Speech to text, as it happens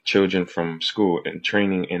children from school and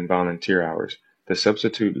training in volunteer hours. The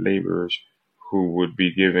substitute laborers, who would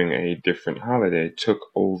be given a different holiday, took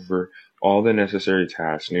over all the necessary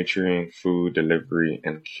tasks, nurturing, food delivery,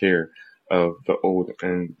 and care of the old,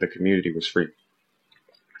 and the community was free.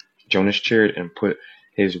 Jonas chaired and put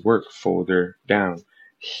his work folder down.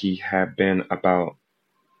 He had been about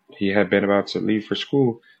he had been about to leave for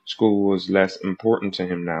school. School was less important to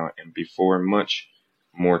him now, and before much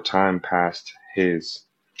more time passed, his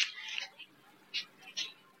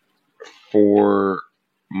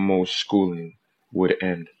foremost schooling would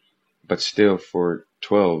end. But still, for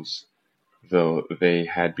 12s, though they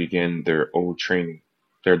had begun their adult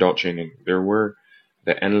training, there were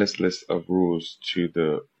the endless list of rules to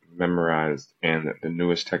the memorized and the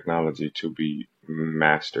newest technology to be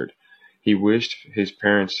mastered. He wished his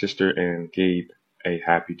parents, sister, and Gabe a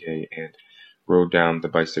happy day and rode down the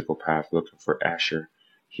bicycle path looking for Asher.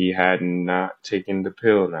 He had not taken the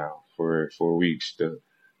pill now for weeks. The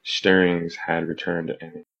stirrings had returned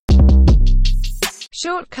and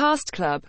Short Cast Club